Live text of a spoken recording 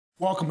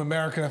Welcome,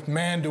 America.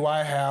 Man, do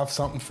I have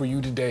something for you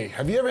today.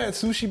 Have you ever had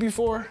sushi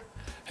before?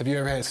 Have you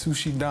ever had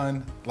sushi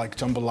done like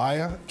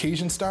jambalaya,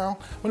 Cajun style?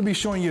 I'm gonna be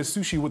showing you a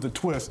sushi with a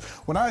twist.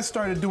 When I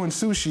started doing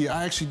sushi,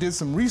 I actually did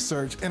some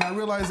research and I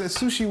realized that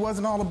sushi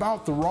wasn't all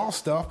about the raw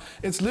stuff.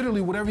 It's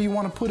literally whatever you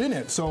want to put in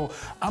it. So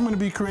I'm gonna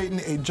be creating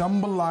a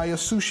jambalaya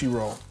sushi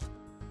roll.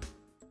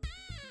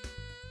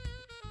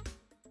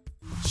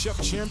 Chef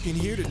Champion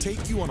here to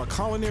take you on a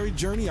culinary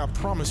journey I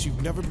promise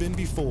you've never been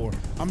before.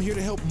 I'm here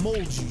to help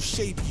mold you,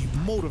 shape you,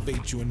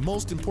 motivate you, and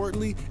most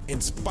importantly,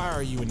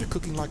 inspire you into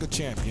cooking like a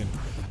champion.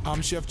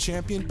 I'm Chef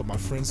Champion, but my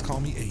friends call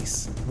me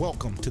Ace.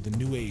 Welcome to the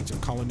new age of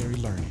culinary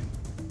learning.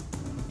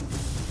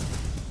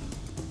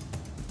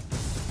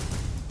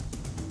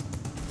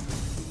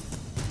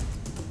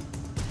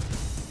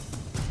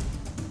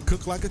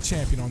 Cook like a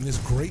champion on this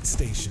great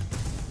station.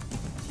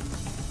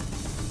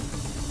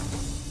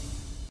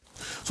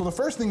 So the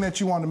first thing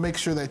that you want to make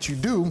sure that you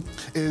do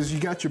is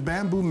you got your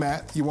bamboo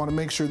mat. You want to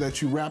make sure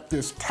that you wrap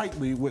this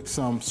tightly with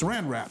some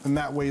saran wrap, and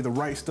that way the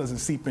rice doesn't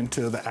seep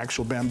into the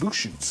actual bamboo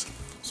shoots.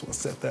 So let's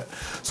set that.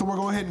 So we'll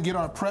go ahead and get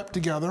our prep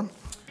together.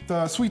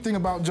 The sweet thing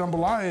about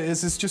jambalaya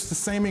is it's just the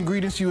same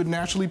ingredients you would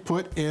naturally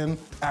put in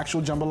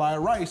actual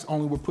jambalaya rice,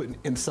 only we're putting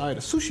inside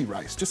a sushi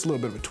rice, just a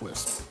little bit of a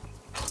twist.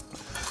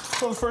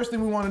 So the first thing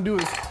we want to do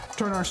is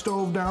turn our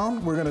stove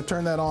down. We're gonna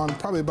turn that on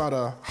probably about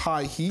a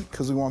high heat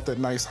because we want that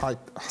nice high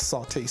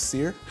saute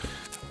sear.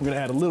 We're gonna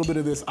add a little bit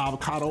of this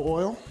avocado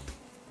oil.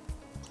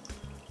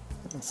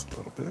 That's a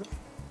little bit.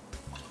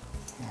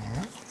 All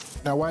right.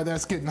 Now while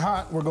that's getting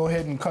hot, we'll go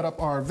ahead and cut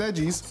up our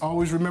veggies.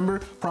 Always remember,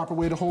 proper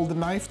way to hold the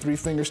knife, 3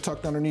 fingers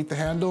tucked underneath the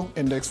handle,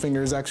 index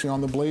finger is actually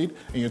on the blade,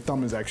 and your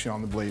thumb is actually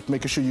on the blade,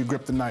 making sure you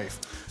grip the knife.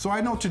 So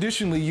I know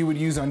traditionally you would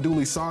use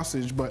andouille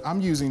sausage, but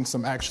I'm using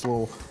some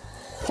actual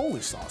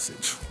Polish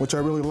sausage, which I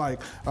really like.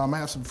 I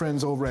have some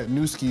friends over at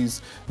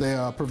Newski's. They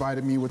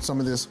provided me with some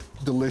of this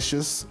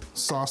delicious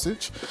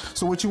sausage.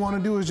 So what you want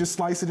to do is just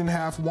slice it in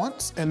half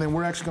once, and then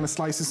we're actually going to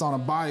slice this on a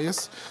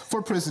bias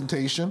for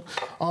presentation.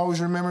 Always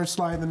remember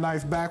sliding the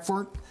knife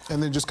backward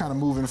and then just kind of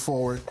moving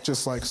forward,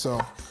 just like so.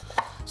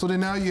 So then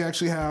now you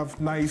actually have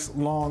nice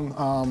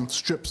long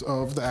strips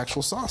of the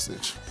actual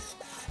sausage.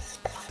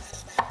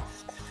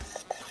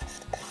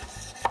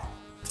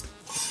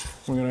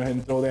 We're gonna go ahead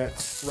and throw that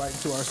right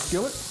into our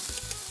skillet.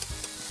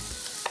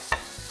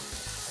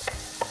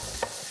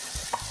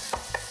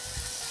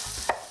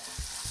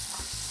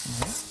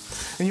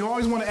 And you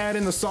always want to add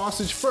in the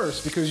sausage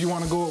first because you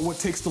want to go at what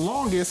takes the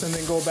longest and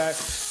then go back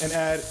and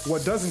add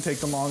what doesn't take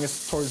the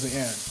longest towards the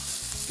end.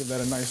 Give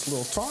that a nice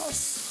little toss.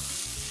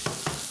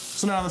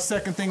 So now the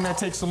second thing that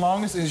takes the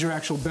longest is your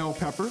actual bell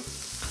pepper.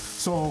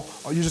 So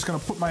you're just gonna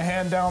put my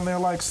hand down there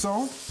like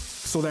so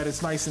that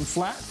it's nice and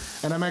flat.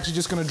 And I'm actually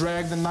just gonna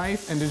drag the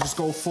knife and then just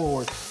go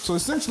forward. So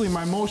essentially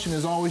my motion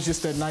is always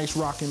just that nice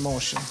rocking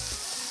motion.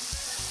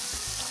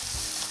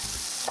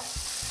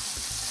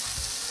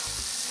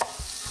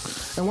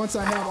 And once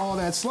I have all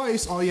that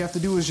sliced, all you have to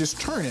do is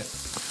just turn it.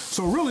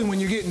 So really when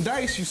you're getting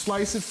diced, you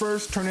slice it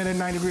first, turn it at a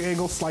 90-degree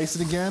angle, slice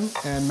it again,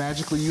 and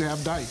magically you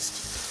have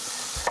diced.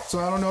 So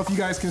I don't know if you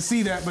guys can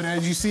see that, but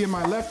as you see in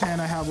my left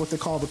hand, I have what they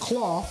call the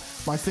claw.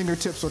 My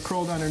fingertips are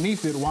curled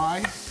underneath it.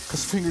 Why?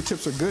 Because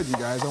fingertips are good, you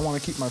guys. I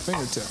want to keep my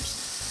fingertips.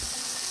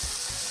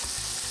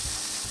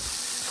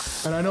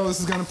 And I know this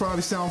is going to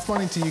probably sound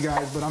funny to you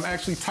guys, but I'm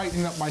actually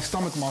tightening up my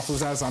stomach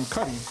muscles as I'm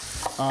cutting.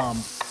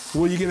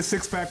 Will you get a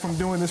six-pack from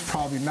doing this?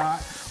 Probably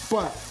not.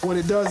 But what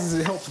it does is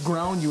it helps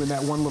ground you in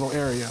that one little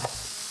area.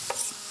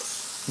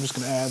 I'm just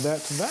going to add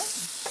that to that.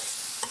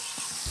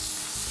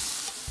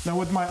 Now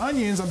with my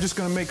onions, I'm just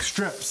going to make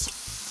strips.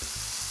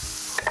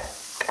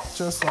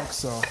 Just like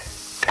so.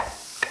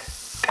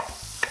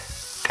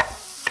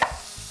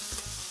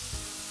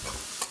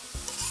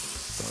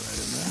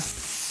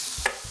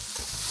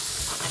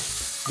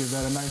 Give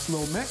that a nice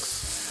little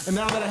mix. And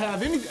now that I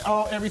have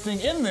everything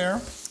in there,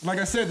 like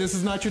I said, this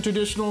is not your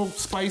traditional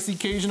spicy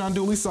Cajun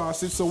andouille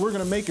sausage, so we're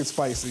gonna make it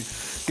spicy.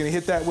 Gonna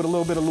hit that with a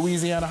little bit of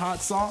Louisiana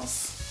hot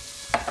sauce.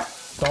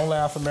 Don't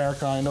laugh,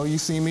 America. I know you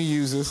see me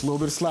use this. A little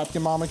bit of slap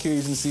your mama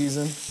Cajun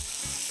season.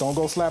 Don't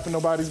go slapping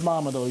nobody's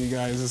mama though, you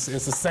guys.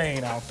 It's a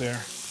saying out there.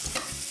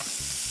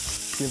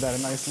 Give that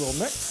a nice little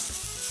mix.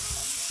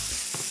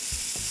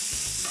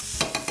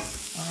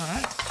 All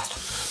right.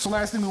 So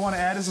last thing we wanna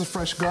add is a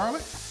fresh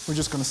garlic. We're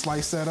just gonna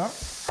slice that up.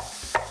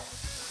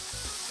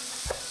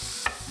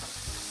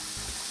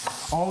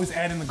 Always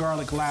add in the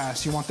garlic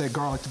last. You want that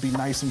garlic to be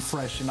nice and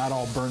fresh and not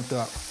all burnt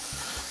up.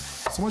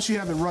 So once you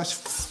have it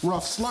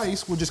rough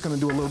slice, we're just gonna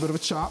do a little bit of a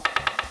chop.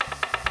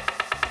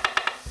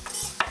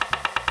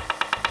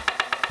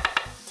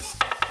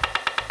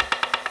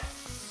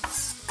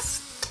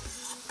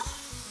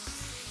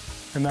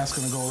 And that's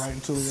gonna go right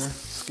into your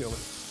skillet.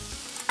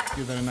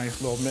 Give that a nice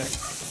little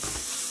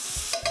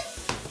mix.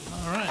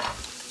 All right.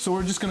 So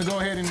we're just gonna go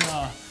ahead and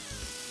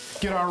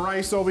get our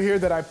rice over here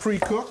that I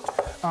pre-cooked.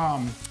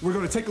 We're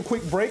gonna take a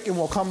quick break and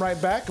we'll come right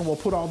back and we'll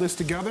put all this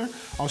together.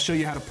 I'll show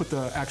you how to put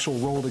the actual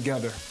roll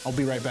together. I'll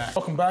be right back.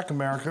 Welcome back,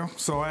 America.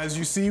 So as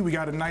you see, we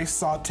got a nice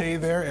saute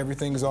there.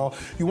 Everything's all,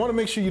 you wanna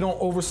make sure you don't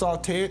over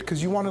saute it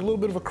because you want a little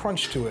bit of a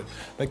crunch to it.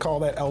 They call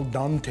that al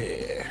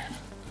dente.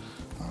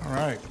 All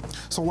right,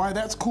 so while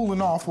that's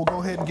cooling off, we'll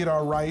go ahead and get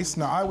our rice.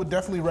 Now, I would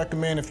definitely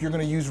recommend if you're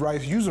gonna use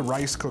rice, use a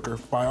rice cooker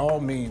by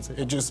all means.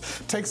 It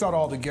just takes out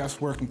all the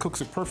guesswork and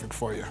cooks it perfect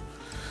for you.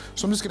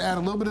 So I'm just gonna add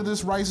a little bit of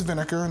this rice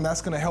vinegar, and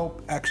that's gonna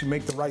help actually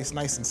make the rice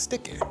nice and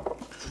sticky.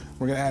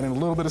 We're gonna add in a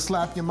little bit of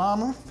slap your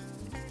mama,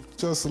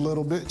 just a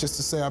little bit, just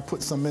to say I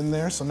put some in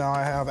there. So now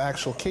I have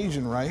actual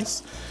Cajun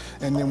rice,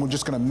 and then we're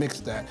just gonna mix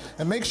that.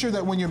 And make sure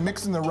that when you're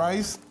mixing the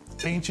rice,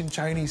 ancient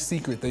Chinese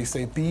secret, they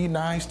say be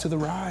nice to the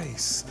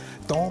rice.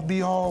 Don't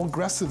be all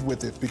aggressive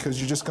with it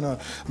because you're just gonna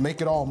make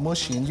it all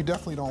mushy, and you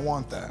definitely don't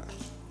want that.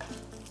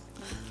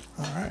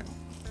 All right.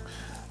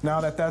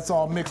 Now that that's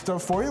all mixed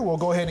up for you, we'll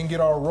go ahead and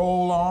get our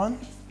roll on.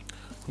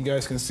 You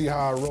guys can see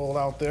how I roll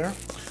out there.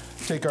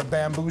 Take our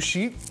bamboo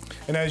sheet,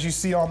 and as you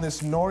see on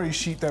this nori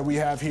sheet that we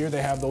have here,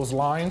 they have those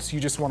lines. You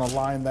just want to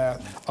line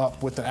that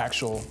up with the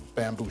actual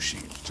bamboo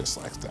sheet, just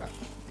like that.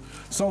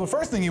 So the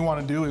first thing you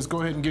want to do is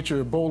go ahead and get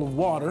your bowl of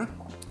water,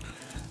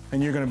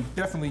 and you're going to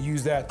definitely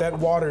use that. That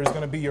water is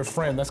going to be your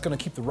friend. That's going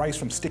to keep the rice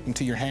from sticking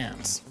to your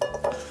hands.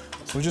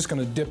 So we're just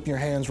going to dip your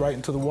hands right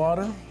into the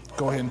water.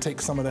 Go ahead and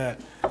take some of that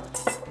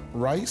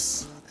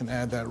rice and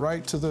add that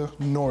right to the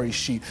nori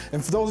sheet.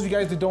 And for those of you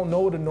guys that don't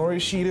know what a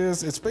nori sheet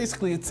is, it's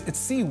basically, it's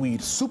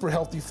seaweed, super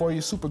healthy for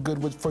you, super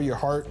good for your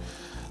heart.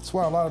 That's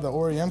why a lot of the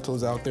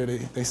Orientals out there,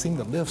 they seem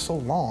to live so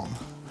long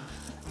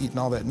eating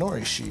all that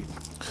nori sheet.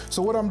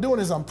 So what I'm doing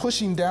is I'm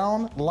pushing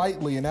down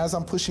lightly, and as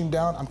I'm pushing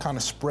down, I'm kind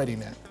of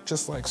spreading it,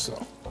 just like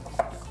so.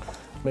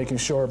 Making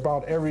sure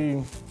about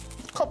every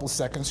couple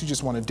seconds, you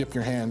just want to dip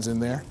your hands in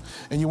there.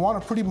 And you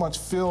want to pretty much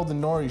fill the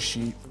nori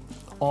sheet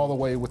all the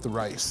way with the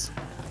rice.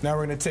 Now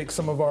we're gonna take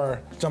some of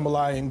our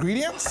jambalaya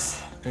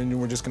ingredients, and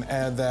we're just gonna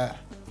add that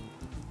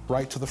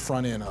right to the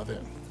front end of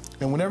it.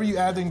 And whenever you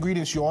add the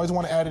ingredients, you always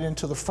wanna add it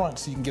into the front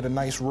so you can get a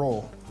nice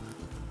roll.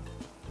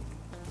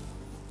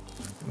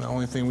 And the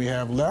only thing we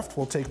have left,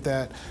 we'll take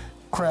that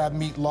crab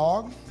meat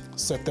log,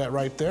 set that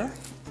right there.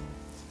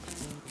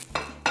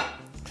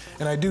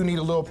 And I do need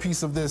a little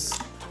piece of this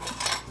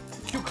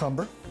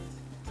cucumber.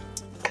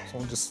 So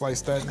I'll just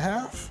slice that in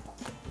half,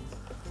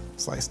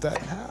 slice that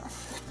in half.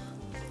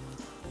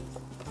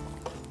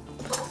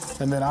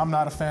 And then I'm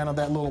not a fan of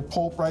that little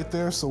pulp right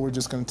there, so we're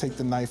just gonna take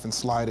the knife and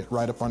slide it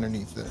right up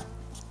underneath there.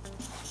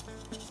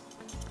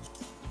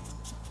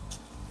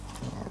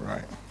 All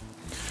right.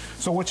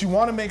 So what you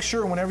wanna make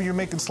sure whenever you're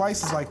making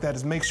slices like that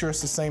is make sure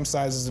it's the same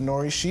size as the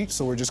nori sheet,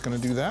 so we're just gonna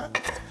do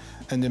that,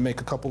 and then make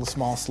a couple of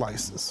small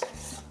slices.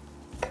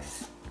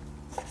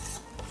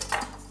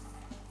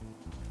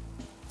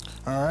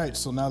 All right,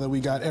 so now that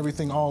we got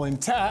everything all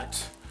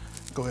intact,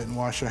 go ahead and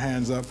wash your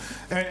hands up.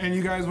 And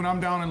you guys, when I'm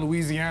down in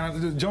Louisiana,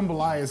 the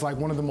jambalaya is like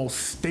one of the most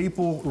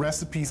staple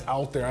recipes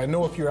out there. I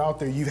know if you're out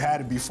there, you've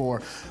had it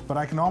before, but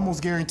I can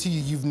almost guarantee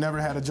you've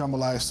never had a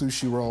jambalaya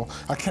sushi roll.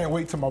 I can't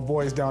wait till my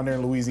boys down there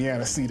in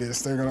Louisiana see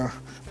this. They're gonna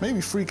maybe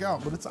freak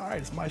out, but it's all right,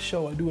 it's my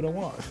show, I do what I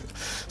want.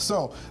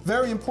 So,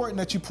 very important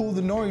that you pull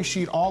the nori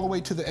sheet all the way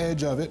to the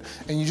edge of it,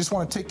 and you just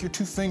wanna take your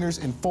two fingers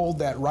and fold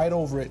that right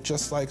over it,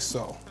 just like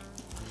so.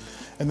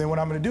 And then what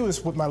I'm gonna do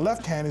is with my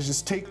left hand is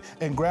just take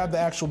and grab the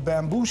actual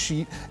bamboo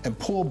sheet and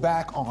pull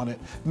back on it,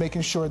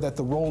 making sure that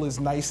the roll is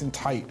nice and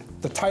tight.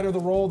 The tighter the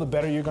roll, the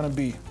better you're gonna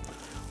be.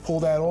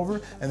 Pull that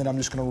over, and then I'm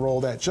just gonna roll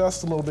that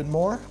just a little bit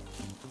more.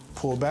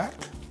 Pull back,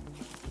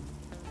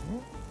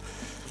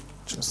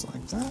 just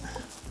like that,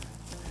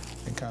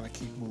 and kind of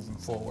keep moving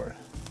forward,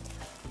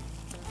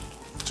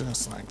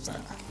 just like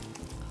that.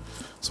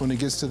 So when it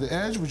gets to the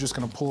edge, we're just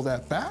gonna pull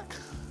that back,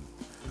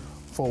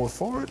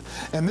 forward,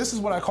 and this is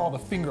what I call the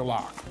finger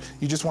lock.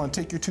 You just want to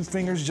take your two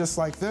fingers just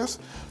like this,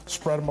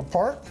 spread them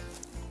apart,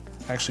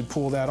 actually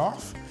pull that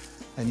off,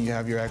 and you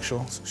have your actual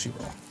sushi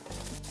roll.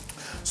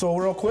 So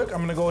real quick,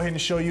 I'm gonna go ahead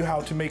and show you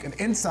how to make an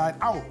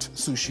inside-out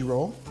sushi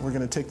roll. We're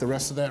gonna take the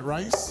rest of that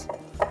rice,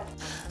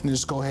 and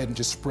just go ahead and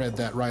just spread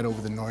that right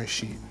over the nori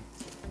sheet.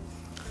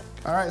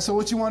 All right, so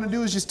what you want to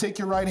do is just take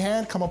your right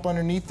hand, come up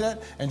underneath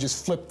that, and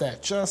just flip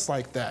that just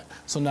like that.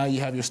 So now you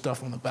have your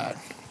stuff on the back.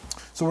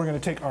 So we're gonna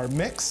take our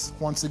mix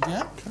once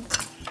again.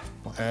 Okay.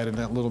 We'll add in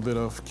that little bit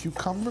of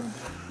cucumber.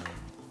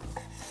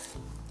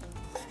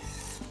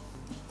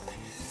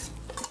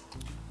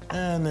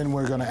 And then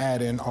we're gonna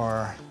add in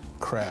our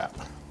crab.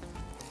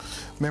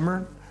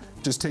 Remember,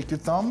 just take your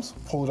thumbs,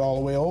 pull it all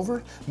the way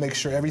over, make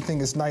sure everything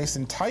is nice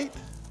and tight.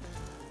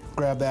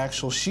 Grab the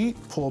actual sheet,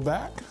 pull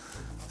back,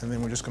 and then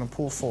we're just gonna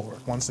pull forward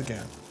once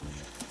again.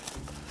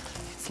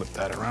 Flip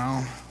that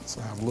around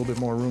so I have a little bit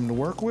more room to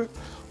work with.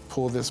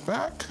 Pull this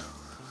back.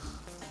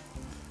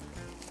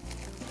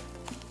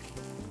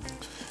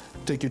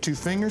 Take your two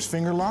fingers,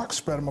 finger lock,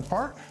 spread them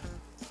apart.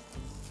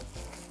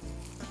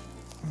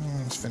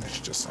 And let's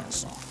finish just like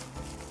so.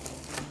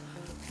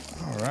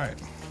 All right.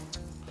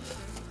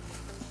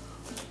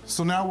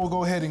 So now we'll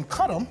go ahead and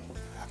cut them.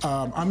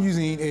 I'm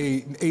using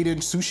an 8-inch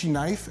sushi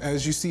knife.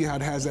 As you see how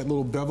it has that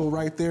little bevel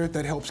right there,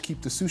 that helps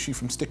keep the sushi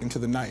from sticking to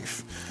the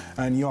knife.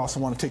 And you also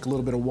want to take a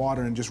little bit of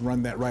water and just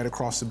run that right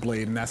across the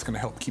blade, and that's going to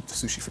help keep the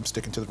sushi from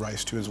sticking to the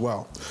rice too as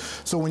well.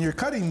 So when you're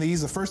cutting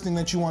these, the first thing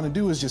that you want to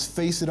do is just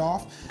face it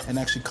off and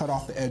actually cut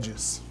off the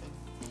edges.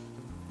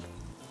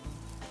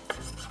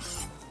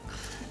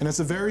 And it's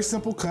a very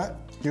simple cut.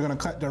 You're going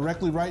to cut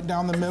directly right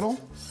down the middle,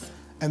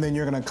 and then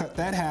you're going to cut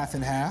that half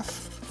in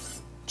half,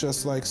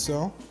 just like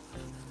so.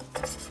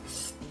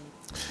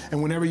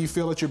 And whenever you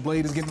feel that your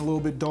blade is getting a little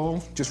bit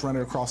dull, just run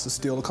it across the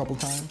steel a couple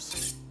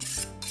times.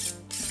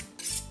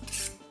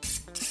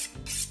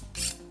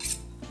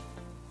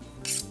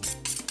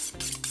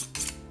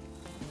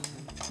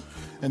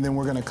 And then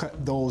we're gonna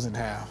cut those in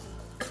half.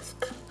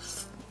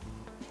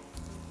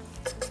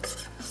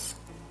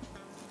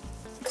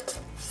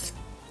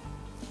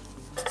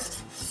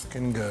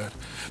 Looking good.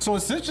 So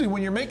essentially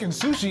when you're making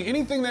sushi,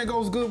 anything that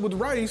goes good with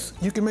rice,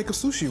 you can make a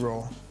sushi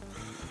roll.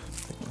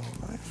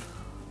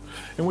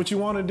 And what you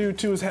want to do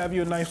too is have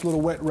you a nice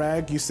little wet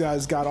rag. You see how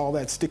it's got all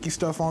that sticky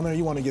stuff on there?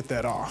 You want to get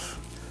that off.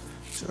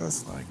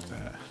 Just like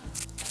that.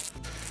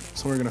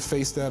 So we're going to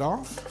face that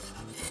off.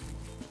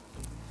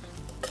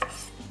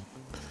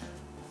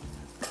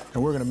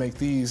 And we're going to make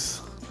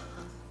these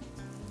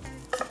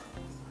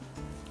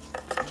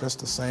just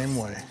the same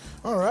way.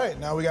 All right,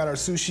 now we got our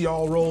sushi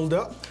all rolled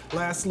up.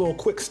 Last little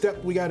quick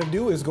step we got to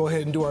do is go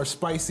ahead and do our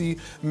spicy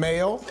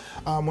mayo.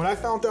 When I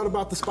found out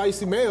about the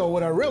spicy mayo,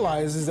 what I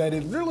realized is that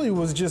it really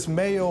was just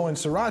mayo and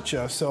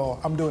sriracha. So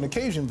I'm doing a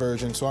Cajun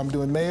version. So I'm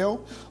doing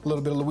mayo, a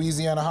little bit of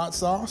Louisiana hot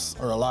sauce,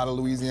 or a lot of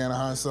Louisiana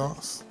hot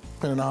sauce,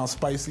 depending on how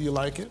spicy you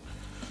like it.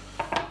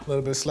 A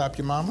little bit of slap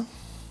your mama,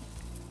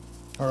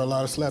 or a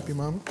lot of slap your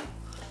mama.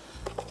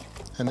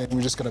 And then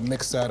we're just gonna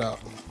mix that up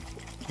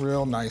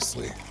real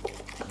nicely.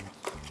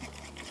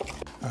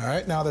 All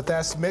right, now that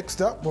that's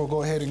mixed up, we'll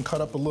go ahead and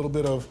cut up a little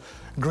bit of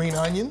green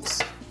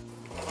onions.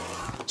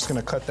 Just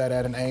gonna cut that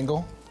at an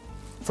angle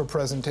for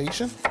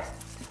presentation.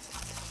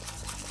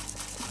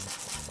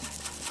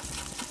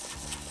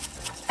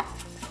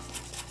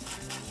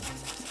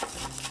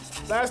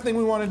 Last thing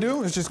we wanna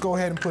do is just go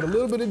ahead and put a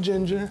little bit of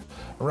ginger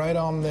right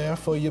on there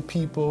for your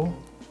people.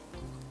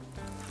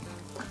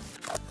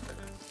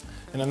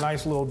 And a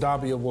nice little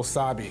dabi of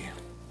wasabi.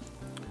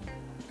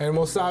 And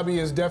wasabi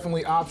is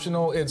definitely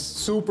optional. It's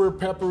super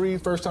peppery.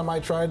 First time I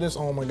tried this,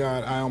 oh my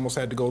God, I almost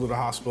had to go to the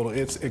hospital.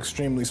 It's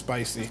extremely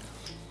spicy.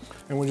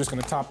 And we're just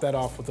gonna top that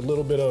off with a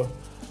little bit of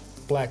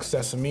black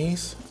sesame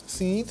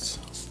seeds.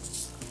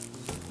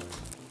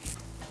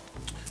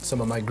 Some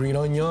of my green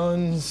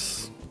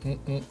onions.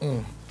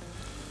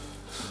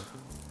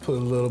 Put a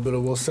little bit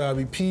of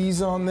wasabi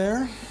peas on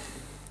there.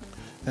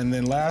 And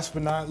then last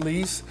but not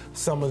least,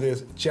 some of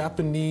this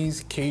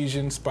Japanese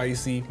Cajun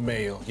spicy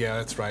mayo. Yeah,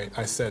 that's right,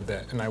 I said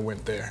that and I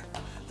went there.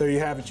 There you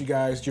have it, you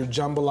guys, your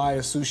jambalaya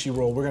sushi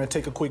roll. We're gonna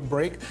take a quick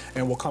break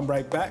and we'll come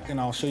right back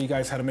and I'll show you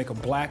guys how to make a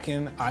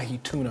blackened ahi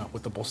tuna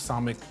with the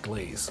balsamic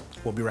glaze.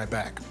 We'll be right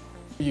back.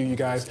 You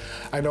guys,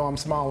 I know I'm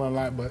smiling a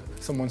lot, but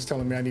someone's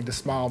telling me I need to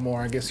smile more.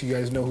 I guess you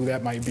guys know who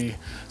that might be.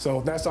 So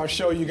that's our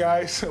show, you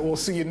guys. We'll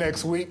see you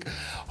next week.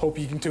 Hope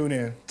you can tune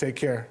in. Take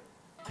care.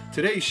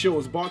 Today's show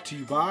is brought to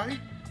you by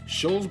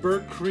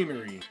Sholesburg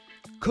Creamery.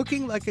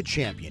 Cooking Like a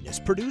Champion is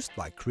produced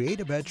by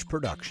Creative Edge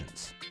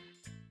Productions.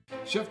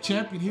 Chef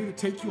Champion here to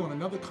take you on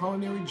another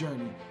culinary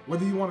journey.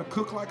 Whether you want to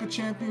cook like a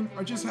champion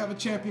or just have a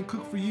champion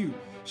cook for you,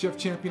 Chef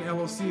Champion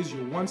LLC is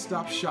your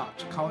one-stop shop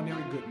to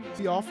culinary goodness.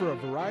 We offer a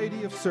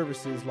variety of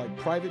services like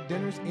private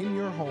dinners in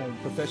your home,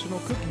 professional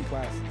cooking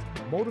classes,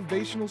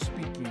 motivational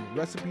speaking,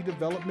 recipe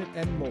development,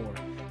 and more.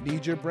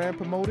 Need your brand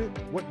promoted?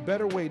 What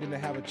better way than to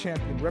have a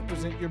champion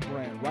represent your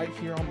brand right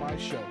here on my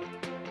show?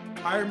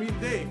 Hire me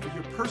today for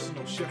your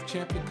personal Chef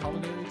Champion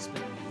culinary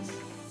experience.